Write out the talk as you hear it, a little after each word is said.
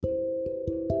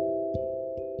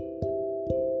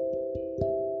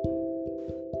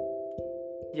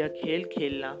यह खेल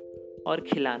खेलना और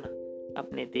खिलाना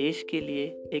अपने देश के लिए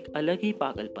एक अलग ही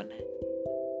पागलपन है,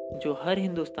 जो हर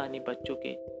हिंदुस्तानी बच्चों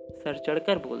के सर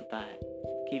चढ़कर बोलता है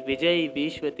कि विजयी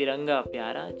विश्व तिरंगा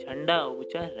प्यारा, झंडा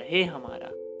ऊंचा रहे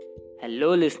हमारा।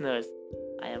 Hello listeners,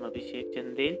 I am Abhishek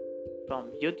Chandel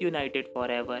from Youth United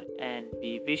Forever and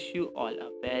we wish you all a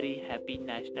very happy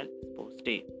National Sports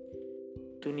day.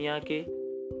 दुनिया के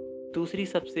दूसरी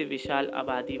सबसे विशाल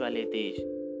आबादी वाले देश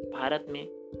भारत में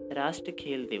राष्ट्रीय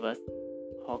खेल दिवस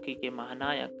हॉकी के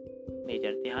महानायक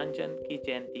मेजर ध्यानचंद की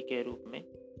जयंती के रूप में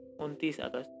 29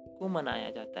 अगस्त को मनाया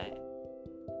जाता है।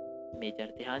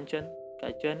 मेजर ध्यानचंद का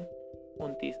जन्म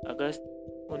 29 अगस्त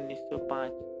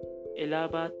 1905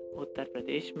 इलाहाबाद उत्तर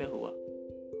प्रदेश में हुआ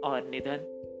और निधन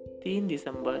 3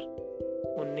 दिसंबर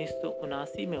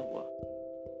 1979 में हुआ।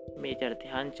 मेजर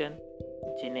ध्यानचंद,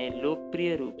 जिन्हें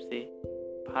लोकप्रिय रूप से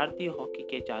भारतीय हॉकी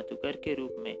के जादूगर के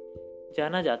रूप में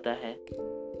जाना जाता है,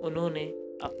 उन्होंने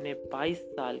अपने 22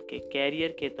 साल के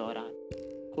कैरियर के दौरान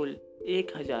कुल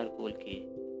 1000 गोल किए,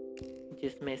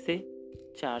 जिसमें से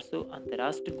 400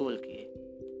 अंतर्राष्ट्रीय गोल किए।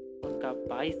 उनका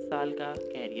 22 साल का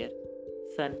कैरियर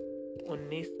सन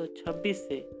 1926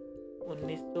 से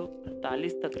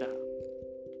 1948 तक रहा।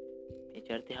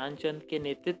 मेजर ध्यानचंद के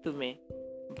नेतृत्व में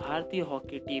भारतीय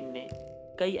हॉकी टीम ने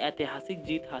कई ऐतिहासिक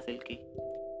जीत हासिल की।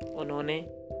 उन्होंने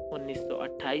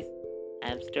 1928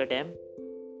 एम्स्टर्डम,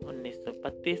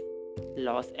 1932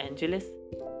 लॉस एंजलिस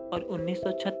और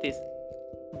 1936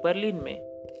 बर्लिन में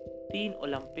 3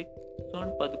 ओलंपिक स्वर्ण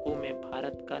पदकों में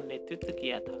भारत का नेतृत्व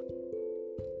किया था।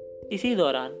 इसी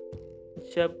दौरान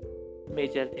जब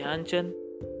मेजर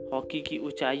ध्यानचंद हॉकी की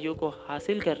ऊंचाइयों को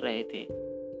हासिल कर रहे थे,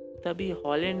 तभी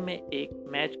हॉलैंड में एक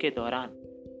मैच के दौरान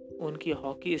उनकी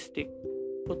हॉकी स्टिक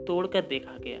को तोड़कर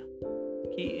देखा गया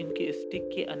कि इनकी स्टिक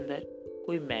के अंदर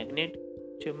कोई मैग्नेट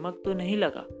चिपक तो नहीं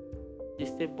लगा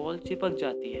जिससे बॉल चिपक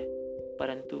जाती है,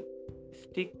 परंतु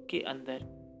स्टिक के अंदर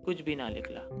कुछ भी ना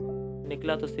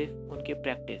निकला तो सिर्फ उनकी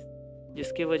प्रैक्टिस,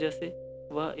 जिसकी वजह से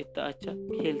वह इतना अच्छा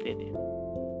खेलते थे।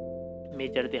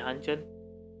 मेजर ध्यानचंद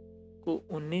को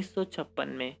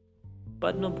 1956 में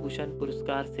पद्म भूषण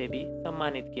पुरस्कार से भी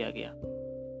सम्मानित किया गया।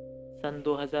 सन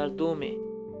 2002 में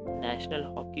नेशनल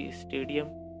हॉकी स्टेडियम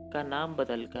का नाम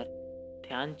बदलकर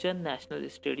ध्यानचंद नेशनल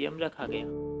स्टेडियम रखा गया।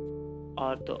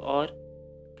 और तो और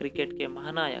क्रिकेट के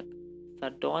महानायक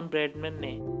सर डॉन ब्रैडमैन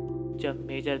ने जब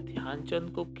मेजर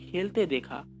ध्यानचंद को खेलते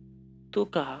देखा तो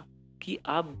कहा कि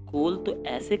आप गोल तो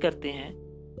ऐसे करते हैं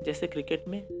जैसे क्रिकेट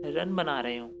में रन बना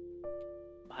रहे हों।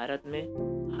 भारत में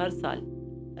हर साल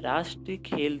राष्ट्रीय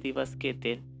खेल दिवस के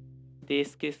दिन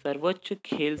देश के सर्वोच्च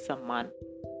खेल सम्मान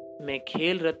में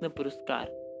खेल रत्न पुरस्कार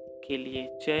के लिए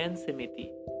चयन समिति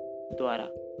द्वारा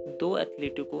 2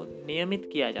 एथलीटों को नियमित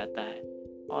किया जाता है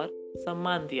और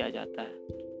सम्मान दिया जाता है।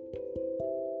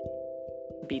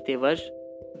 बीते वर्ष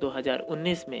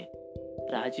 2019 में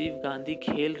राजीव गांधी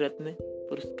खेल रत्न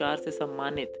पुरस्कार से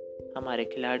सम्मानित हमारे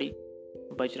खिलाड़ी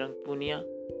बजरंग पूनिया,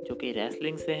 जो कि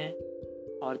रेसलिंग से हैं,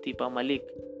 और दीपा मलिक,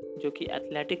 जो कि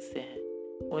एथलेटिक्स से हैं,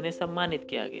 उन्हें सम्मानित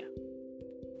किया गया।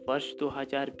 वर्ष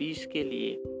 2020 के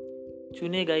लिए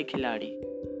चुने गए खिलाड़ी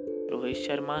रोहित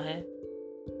शर्मा हैं,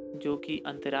 जो कि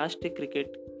अंतर्राष्ट्रीय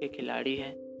क्रिकेट के खिलाड़ी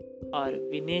हैं, और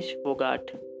विनेश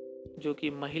फोगाट, जो कि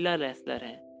महिला रेसलर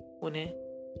हैं,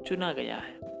 उन्हें चुना गया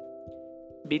है।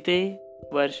 बीते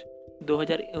वर्ष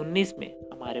 2019 में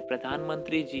हमारे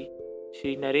प्रधानमंत्री जी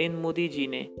श्री नरेंद्र मोदी जी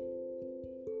ने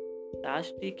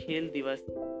राष्ट्रीय खेल दिवस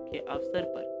के अवसर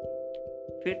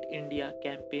पर फिट इंडिया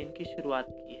कैंपेन की शुरुआत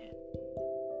की है।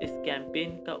 इस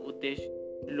कैंपेन का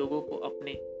उद्देश्य लोगों को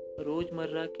अपने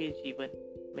रोजमर्रा के जीवन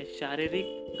में शारीरिक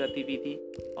गतिविधि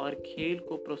और खेल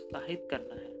को प्रोत्साहित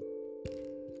करना है।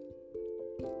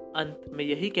 अंत में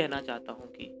यही कहना चाहता हूँ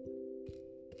कि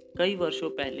कई वर्षों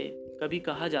पहले कभी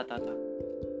कहा जाता था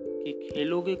कि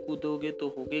खेलोगे कूदोगे तो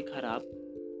होगे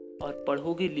खराब और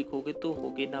पढ़ोगे लिखोगे तो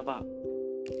होगे नवाब।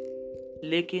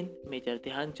 लेकिन Major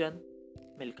Dhyan Chand,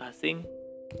 Milkha Singh,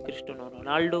 Cristiano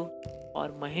Ronaldo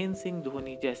और महेंद्र सिंह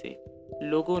धोनी जैसे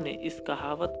लोगों ने इस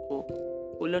कहावत को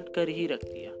उलट कर ही रख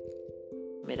दिया।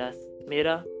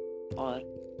 मेरा और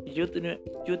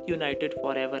यूथ यूनाइटेड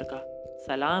फॉरएवर का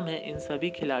सलाम है इन सभी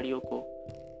खिलाड़ियों को,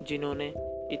 जिन्होंने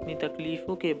इतनी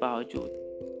तकलीफ़ों के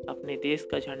बावजूद अपने देश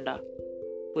का झंडा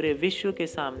पूरे विश्व के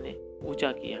सामने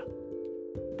ऊंचा किया।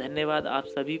 धन्यवाद आप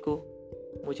सभी को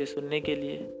मुझे सुनने के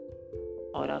लिए,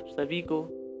 और आप सभी को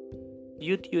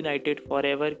यूथ यूनाइटेड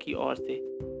फॉरएवर की ओर से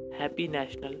हैप्पी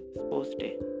नेशनल स्पोर्ट्स डे।